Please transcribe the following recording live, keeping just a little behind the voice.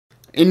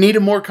In need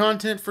of more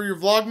content for your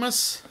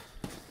Vlogmas?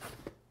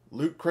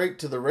 Loot Crate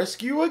to the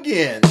rescue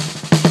again.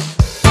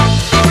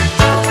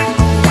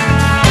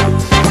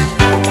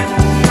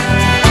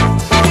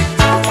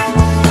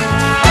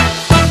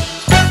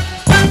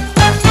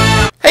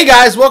 Hey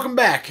guys, welcome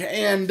back.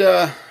 And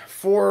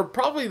for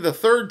probably the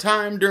third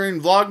time during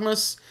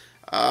Vlogmas,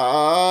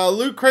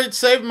 Loot Crate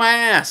saved my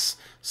ass.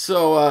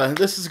 So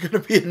this is going to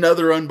be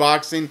another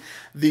unboxing.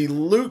 The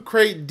Loot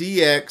Crate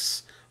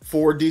DX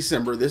for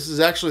December. This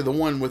is actually the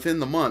one within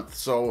the month,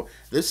 so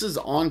this is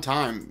on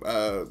time.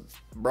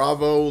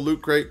 Bravo,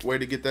 Loot Crate, way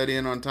to get that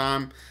in on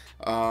time.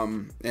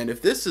 And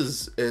if this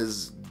is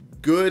as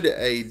good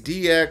a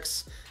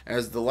DX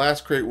as the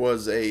last crate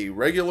was a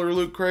regular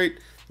Loot Crate,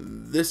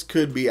 this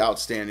could be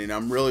outstanding.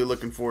 I'm really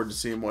looking forward to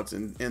seeing what's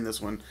in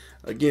this one.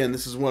 Again,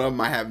 this is one of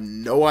them I have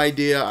no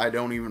idea. I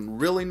don't even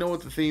really know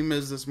what the theme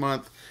is this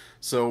month,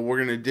 so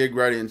we're going to dig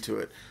right into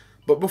it.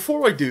 But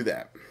before I do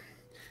that,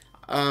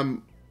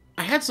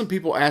 I had some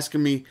people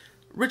asking me,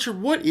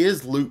 Richard, what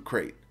is Loot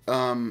Crate?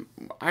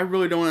 I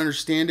really don't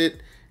understand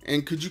it,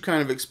 and could you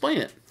kind of explain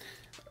it?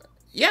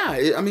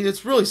 Yeah, I mean,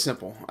 it's really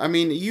simple. I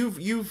mean,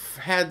 you've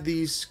had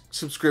these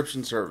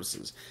subscription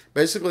services.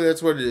 Basically,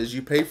 that's what it is.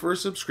 You pay for a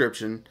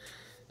subscription,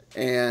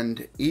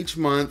 and each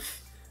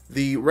month,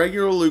 the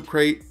regular Loot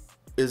Crate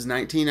is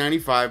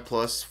 $19.95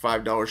 plus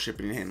 $5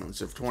 shipping and handling,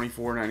 so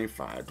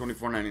 $24.95,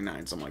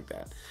 $24.99, something like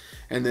that.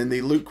 And then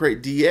the Loot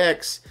Crate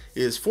DX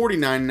is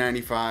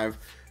 $49.95,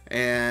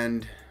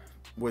 and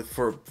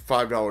for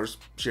 $5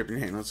 shipping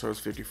and handling, so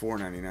it's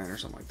 $54.99 or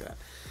something like that.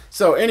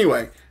 So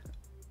anyway,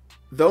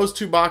 those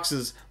two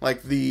boxes,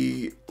 like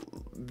the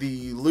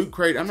Loot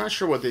Crate, I'm not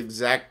sure what the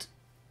exact,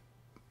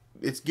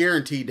 it's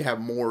guaranteed to have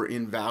more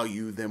in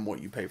value than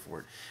what you pay for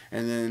it.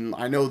 And then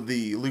I know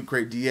the Loot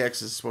Crate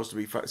DX is supposed to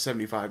be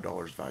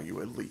 $75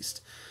 value at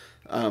least.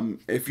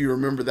 If you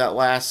remember that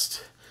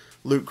last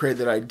Loot Crate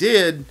that I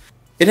did,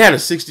 it had a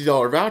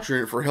 $60 voucher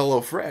in it for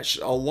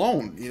HelloFresh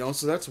alone, you know,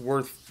 so that's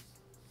worth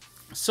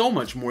so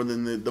much more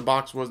than the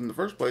box was in the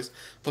first place.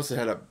 Plus it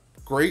had a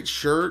great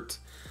shirt,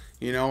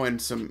 you know, and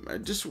some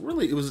just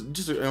really, it was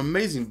just an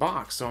amazing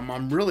box. So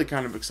I'm really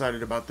kind of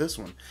excited about this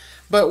one.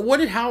 But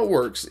how it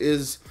works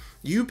is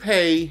you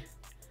pay,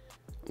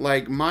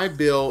 like my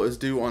bill is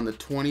due on the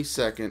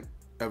 22nd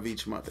of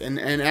each month. And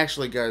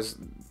actually guys,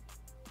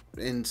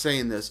 in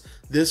saying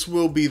this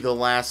will be the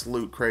last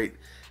Loot Crate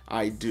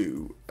I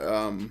do,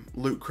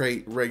 Loot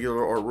Crate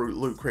regular or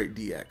Loot Crate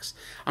DX.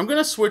 I'm going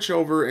to switch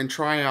over and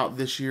try out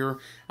this year.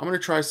 I'm going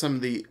to try some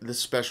of the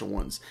special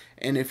ones.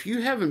 And if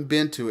you haven't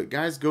been to it,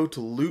 guys, go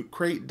to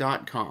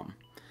lootcrate.com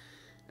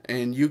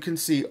and you can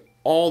see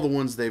all the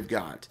ones they've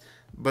got.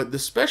 But the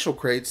special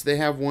crates, they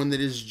have one that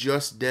is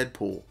just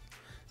Deadpool.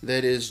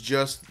 That is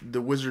just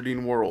the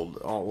Wizarding World,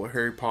 all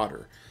Harry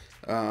Potter.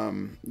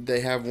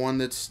 They have one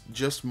that's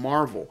just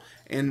Marvel.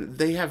 And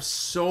they have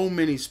so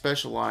many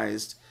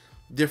specialized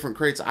different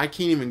crates. I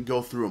can't even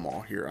go through them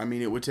all here. I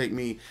mean, it would take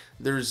me,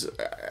 there's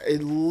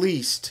at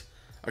least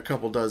a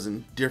couple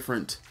dozen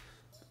different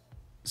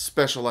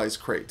specialized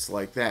crates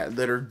like that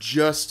are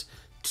just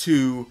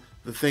to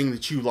the thing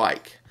that you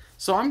like.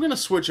 So I'm going to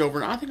switch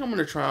over, and I think I'm going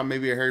to try out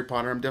maybe a Harry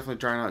Potter. I'm definitely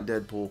trying out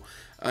Deadpool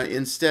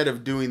instead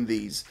of doing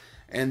these.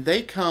 And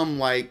they come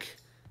like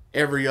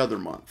every other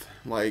month.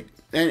 Like,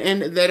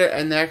 and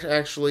that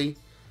actually,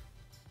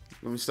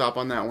 let me stop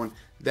on that one.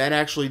 That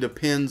actually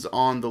depends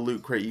on the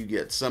Loot Crate you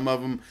get. Some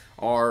of them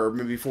are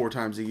maybe 4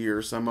 times a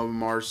year. Some of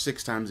them are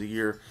 6 times a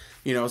year.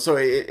 You know, so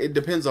it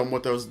depends on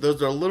what those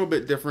are a little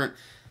bit different.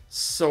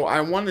 So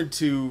I wanted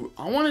to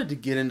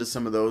get into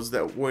some of those.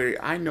 That way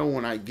I know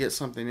when I get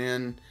something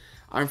in,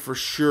 I'm for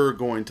sure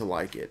going to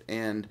like it.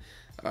 And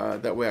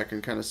that way I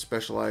can kind of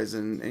specialize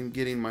in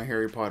getting my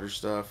Harry Potter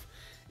stuff,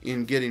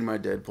 in getting my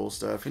Deadpool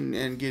stuff,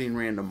 and getting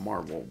random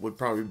Marvel would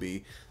probably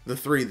be the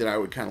 3 that I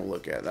would kind of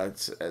look at.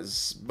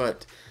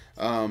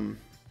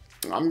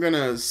 I'm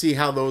gonna see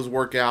how those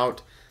work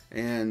out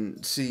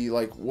and see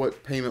like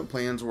what payment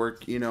plans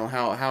work, you know,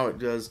 how it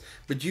does.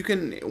 But you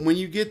can, when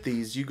you get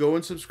these, you go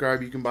and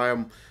subscribe. You can buy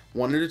them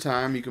one at a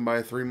time. You can buy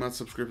a 3-month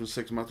subscription,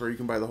 6-month, or you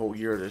can buy the whole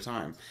year at a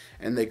time.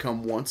 And they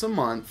come once a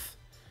month,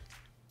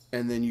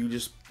 and then you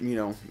just, you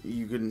know,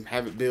 you can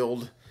have it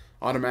billed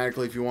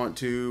automatically if you want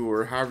to,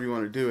 or however you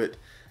want to do it.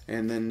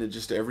 And then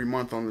just every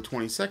month on the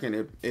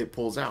 22nd, it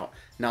pulls out.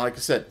 Now, like I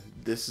said,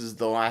 this is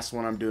the last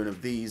one I'm doing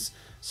of these,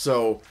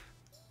 so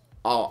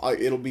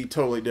it'll be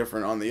totally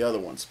different on the other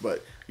ones.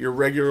 But your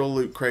regular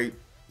Loot Crate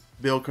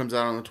bill comes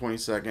out on the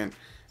 22nd,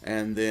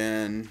 and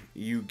then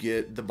you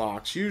get the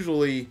box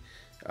usually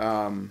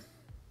the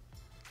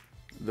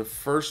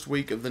first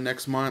week of the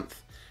next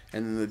month,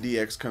 and then the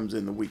DX comes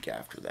in the week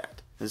after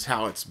that. This is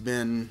how it's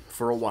been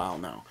for a while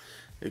now,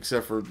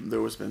 except for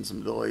there was been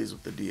some delays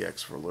with the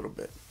DX for a little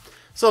bit.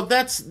 So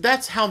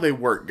that's how they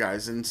work,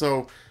 guys. And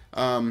so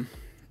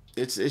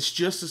it's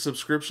just a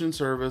subscription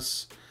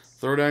service.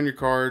 Throw down your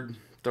card,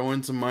 throw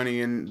in some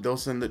money, and they'll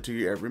send it to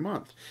you every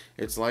month.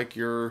 It's like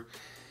your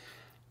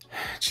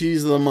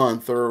cheese of the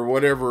month or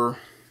whatever,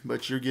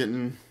 but you're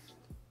getting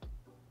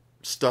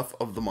stuff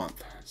of the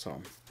month.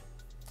 So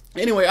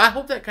Anyway, I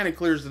hope that kind of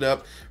clears it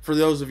up for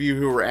those of you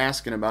who were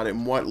asking about it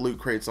and what Loot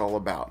Crate's all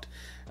about.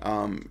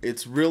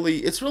 It's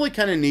really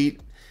kind of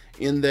neat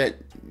in that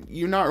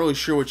you're not really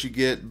sure what you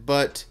get,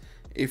 but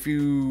if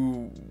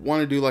you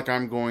want to do like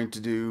I'm going to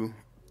do,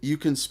 you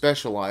can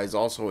specialize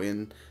also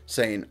in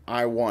saying,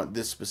 I want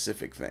this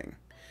specific thing.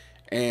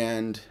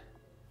 And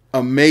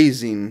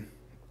amazing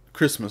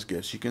Christmas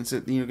gifts. You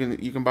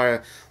can buy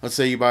let's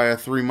say you buy a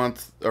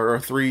 3-month or a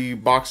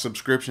 3-box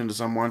subscription to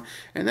someone,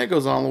 and that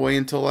goes all the way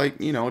until, like,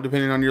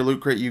 depending on your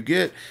Loot Crate you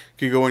get, it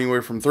could go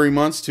anywhere from 3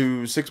 months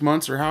to 6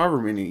 months or however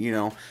many,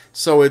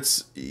 So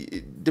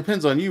it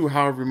depends on you,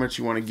 however much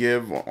you want to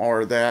give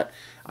or that.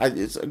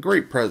 It's a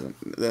great present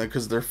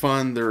because they're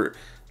fun, they're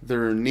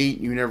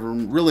neat. You never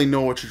really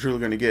know what you're truly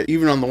going to get.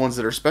 Even on the ones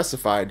that are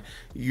specified,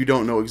 you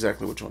don't know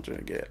exactly which ones you're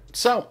going to get.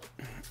 So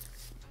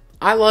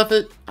I love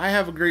it. I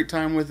have a great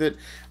time with it.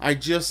 I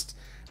guess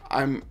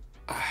I'm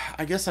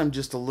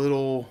just a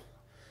little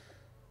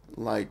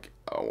like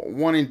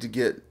wanting to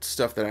get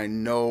stuff that I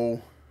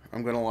know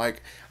I'm gonna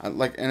like.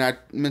 And I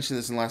mentioned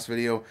this in the last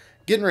video.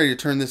 Getting ready to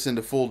turn this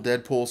into full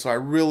Deadpool, so I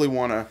really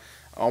wanna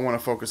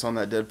focus on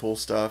that Deadpool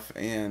stuff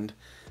and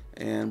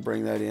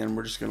bring that in.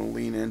 We're just gonna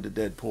lean into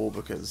Deadpool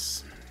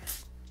because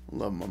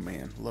love my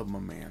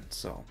man.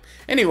 So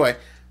anyway,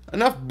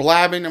 enough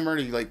blabbing. I'm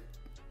already like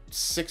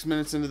 6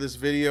 minutes into this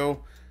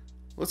video.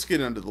 Let's get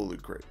into the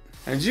Loot Crate.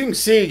 As you can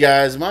see,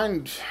 guys,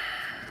 mine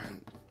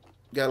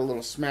got a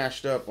little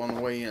smashed up on the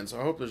way in, so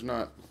I hope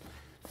the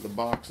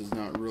box is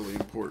not really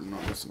important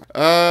on this one.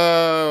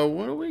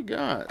 What do we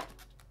got?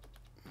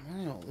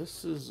 Well,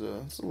 this is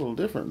it's a little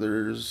different.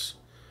 There's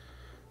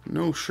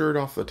no shirt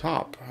off the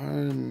top.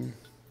 A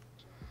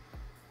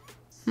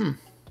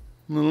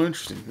little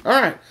interesting. All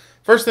right,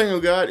 first thing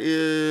we got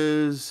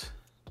is,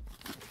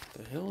 what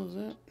the hell is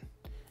that?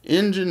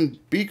 Engine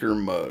beaker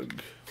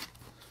mug,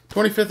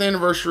 25th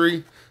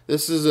anniversary.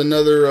 This is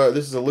another.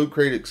 This is a Loot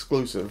Crate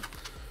exclusive.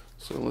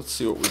 So let's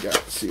see what we got.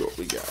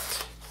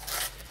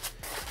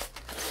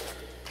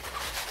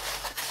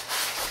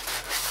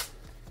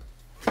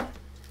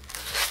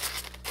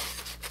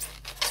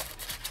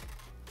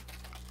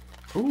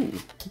 Ooh,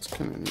 that's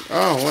kind of neat.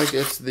 Oh, like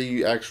it's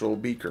the actual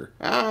beaker.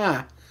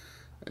 Ah,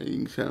 I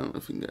don't know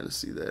if you can kind of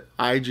see that.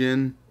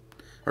 Engine,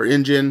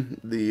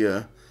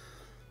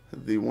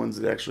 the ones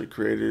that actually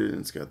created it,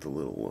 and it's got the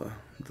little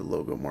the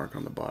logo mark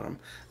on the bottom.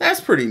 That's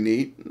pretty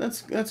neat.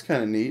 That's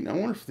kind of neat. I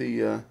wonder if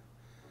the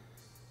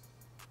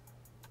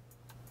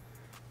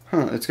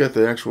it's got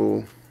the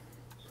actual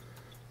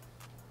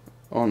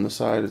on the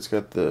side. It's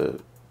got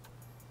the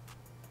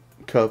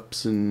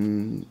cups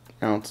and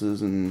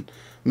ounces and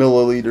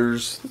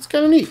milliliters. That's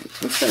kind of neat.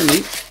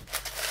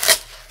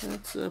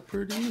 That's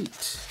pretty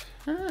neat.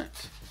 All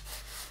right.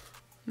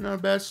 Not a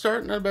bad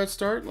start.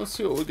 Let's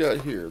see what we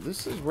got here.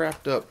 This is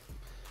wrapped up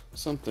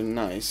something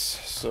nice.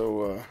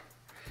 So,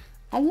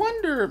 I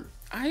wonder,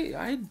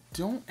 I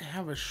don't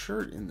have a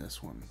shirt in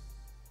this one.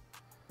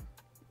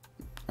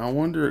 I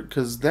wonder,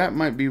 because that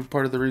might be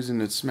part of the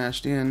reason it's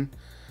smashed in.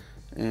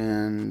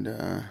 And,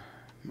 I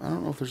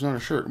don't know if there's not a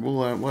shirt.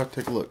 We'll have to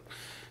take a look.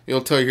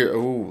 It'll tell you here,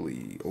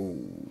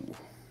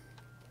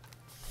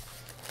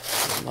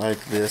 I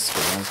like this,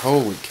 guys.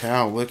 Holy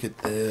cow, look at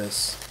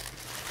this.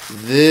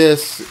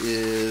 This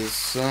is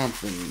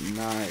something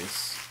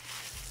nice.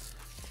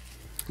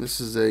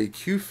 This is a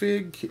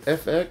Q-Fig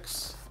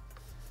FX.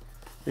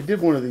 They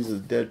did one of these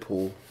as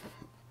Deadpool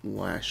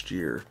last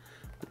year.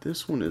 But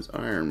this one is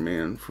Iron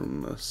Man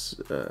from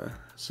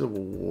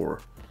Civil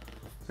War.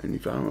 And I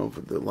don't know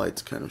if the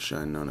light's kind of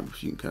shining on it,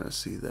 but you can kind of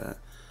see that.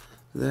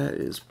 That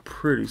is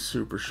pretty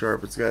super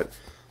sharp. It's got,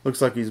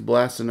 looks like he's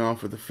blasting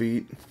off with the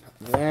feet.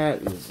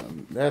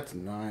 That's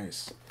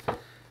nice.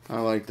 I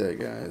like that,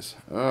 guys.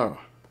 Oh.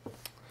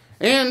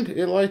 And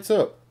it lights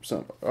up.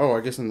 I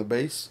guess in the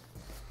base.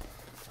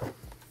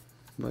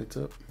 Lights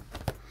up.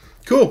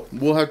 Cool.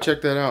 We'll have to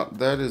check that out.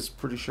 That is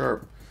pretty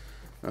sharp.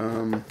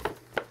 Wow.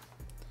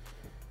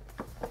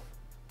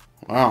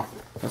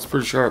 That's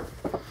pretty sharp.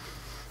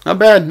 Not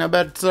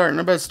bad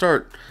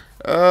start.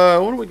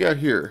 What do we got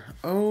here?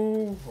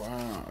 Oh,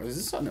 wow. Is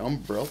this an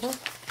umbrella?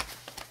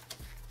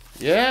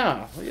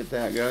 Yeah. Look at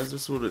that, guys.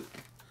 Let's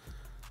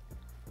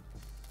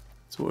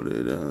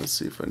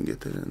see if I can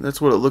get that in. That's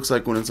what it looks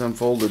like when it's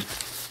unfolded.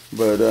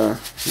 But,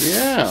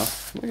 yeah.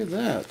 Look at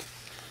that.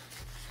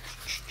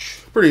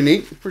 Pretty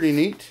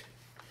neat.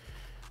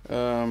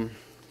 I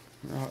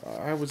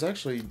was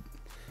actually,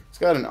 it's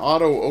got an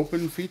auto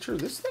open feature.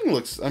 This thing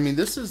looks,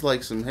 this is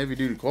like some heavy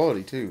duty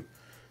quality too.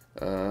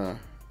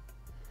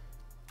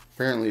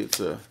 Apparently it's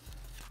a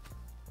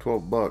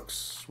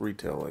 $12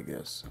 retail, I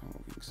guess. I don't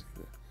know if you can see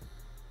that.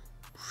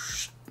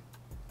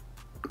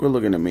 Quit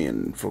looking at me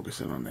and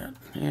focusing on that.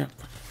 Yeah.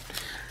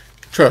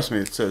 Trust me,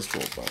 it says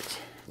 $12.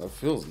 That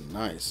feels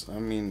nice.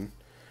 You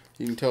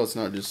can tell it's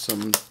not just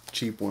some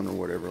cheap one or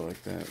whatever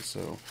like that.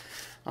 So,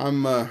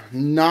 I'm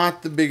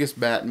not the biggest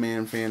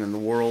Batman fan in the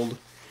world,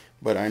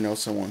 but I know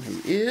someone who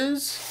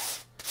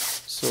is.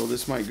 So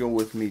this might go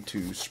with me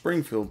to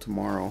Springfield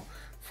tomorrow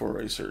for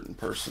a certain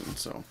person.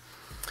 So,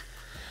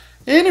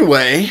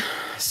 Anyway,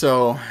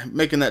 so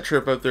making that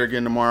trip up there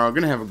again tomorrow. I'm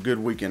gonna have a good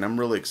weekend. I'm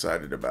really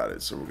excited about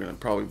it. So we're gonna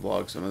probably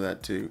vlog some of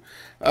that too.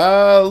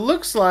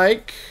 Looks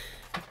like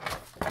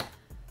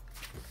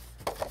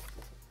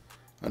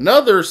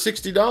another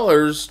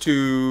 $60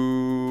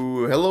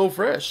 to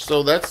HelloFresh.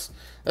 So that's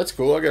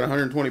cool. I got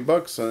 120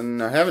 bucks,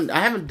 and I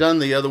haven't done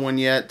the other one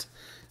yet,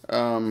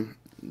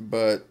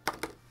 but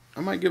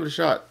I might give it a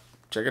shot.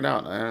 Check it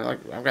out.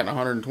 I've got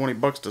 120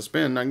 bucks to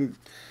spend. I can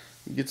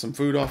get some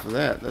food off of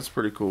that. That's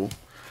pretty cool.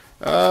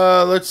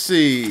 Let's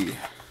see.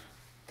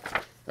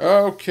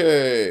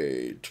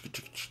 Okay.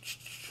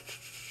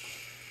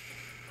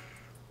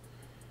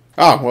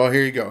 Oh, well,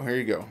 here you go. Here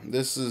you go.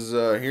 This is,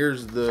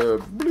 here's the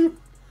bloop.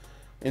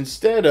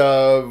 Instead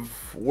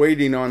of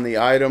waiting on the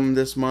item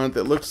this month,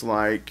 it looks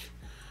like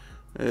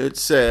it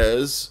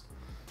says,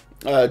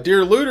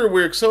 Dear Looter,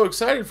 we're so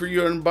excited for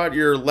you about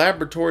your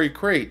laboratory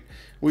crate.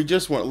 We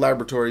just want,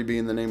 laboratory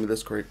being the name of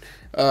this crate.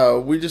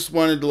 We just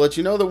wanted to let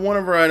you know that one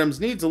of our items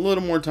needs a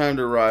little more time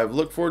to arrive.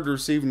 Look forward to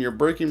receiving your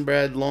Breaking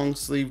Bad long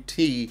sleeve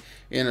tee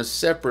in a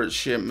separate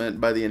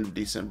shipment by the end of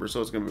December.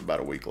 So it's going to be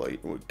about a week late,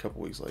 a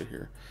couple weeks late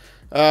here.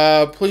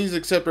 Please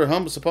accept our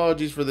humblest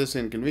apologies for this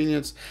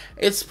inconvenience.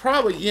 It's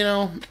probably, you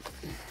know,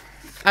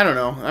 I don't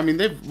know. I mean,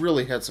 they've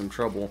really had some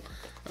trouble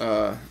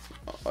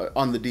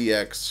on the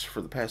DX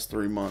for the past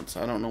 3 months.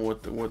 I don't know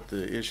what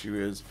the issue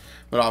is,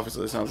 but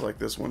obviously it sounds like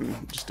this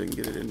one just didn't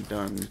get it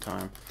done in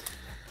time.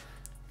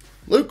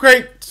 Loot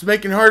Crate's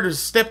making it hard to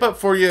step up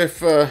for you if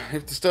the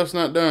stuff's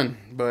not done,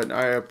 but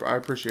I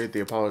appreciate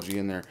the apology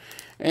in there.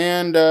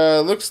 And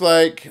looks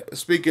like,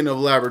 speaking of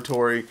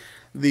laboratory,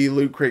 the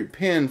Loot Crate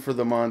pin for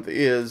the month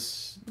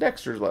is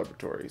Dexter's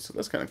Laboratory, so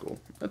that's kind of cool.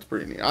 That's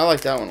pretty neat. I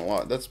like that one a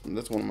lot. That's one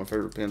of my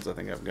favorite pins I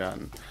think I've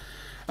gotten.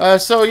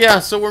 So yeah,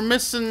 so we're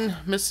missing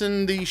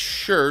the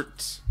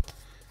shirt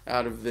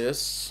out of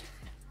this.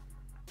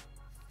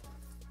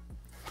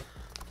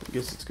 I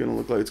guess it's gonna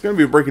look like it's gonna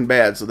be Breaking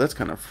Bad, so that's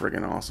kind of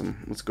friggin'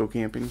 awesome. Let's go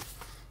camping.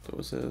 So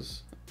it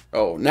says.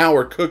 Oh, now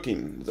we're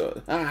cooking.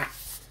 So,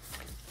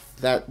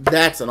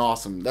 that's an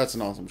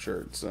awesome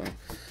shirt. So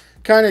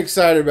kind of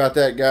excited about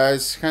that,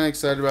 guys. Kind of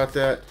excited about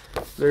that.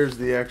 There's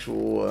the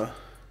actual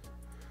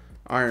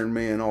Iron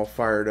Man all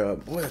fired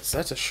up. Boy,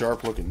 that's a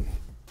sharp looking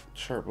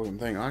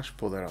thing. I'll actually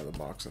pull that out of the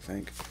box, I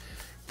think.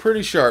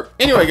 Pretty sharp.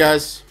 Anyway,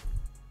 guys,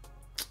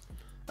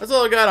 that's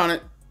all I got on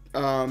it.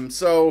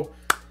 So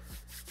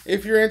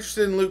if you're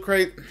interested in Loot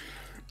Crate,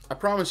 I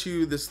promise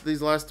you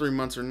these last 3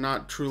 months are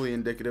not truly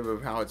indicative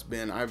of how it's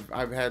been.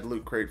 I've had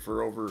Loot Crate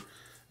for over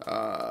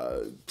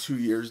 2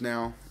 years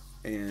now,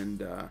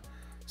 and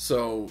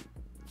so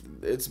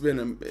it's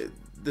been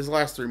this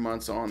last 3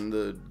 months on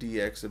the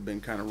DX have been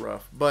kind of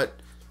rough, but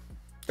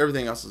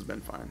everything else has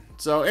been fine.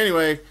 So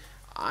anyway,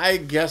 I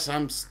guess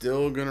I'm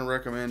still gonna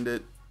recommend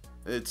it.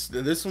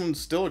 This one's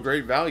still a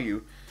great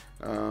value.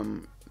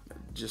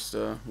 Just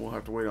we'll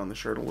have to wait on the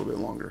shirt a little bit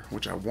longer,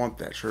 which I want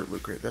that shirt.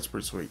 Look great. That's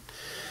pretty sweet.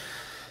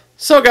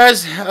 So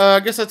guys, I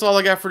guess that's all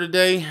I got for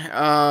today.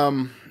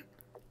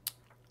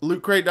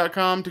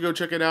 Lootcrate.com to go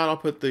check it out. I'll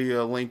put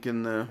the link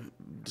in the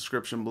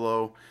description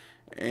below.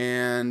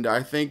 And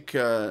I think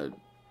they're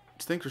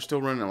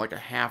still running like a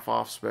half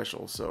off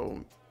special,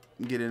 so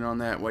get in on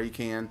that while you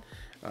can.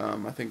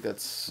 I think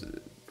that's,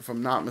 if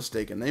I'm not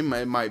mistaken, they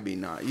might be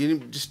not. You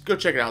just go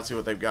check it out and see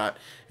what they've got.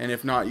 And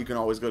if not, you can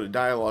always go to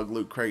Dialogue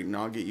Loot Crate and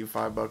I'll get you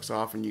 $5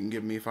 off, and you can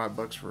give me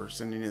 $5 for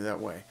sending you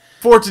that way.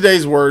 For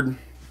today's word,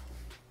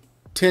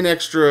 10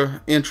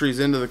 extra entries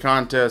into the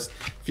contest.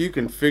 If you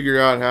can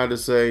figure out how to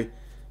say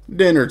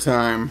dinner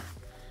time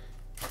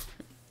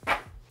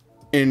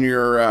in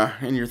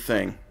your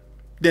thing,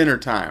 dinner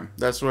time.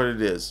 That's what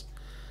it is.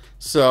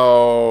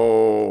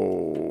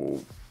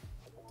 So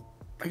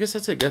I guess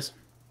that's it, guys.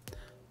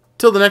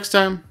 Till the next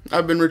time,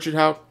 I've been Richard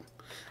Howk.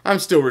 I'm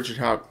still Richard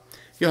Howk.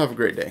 You'll have a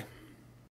great day.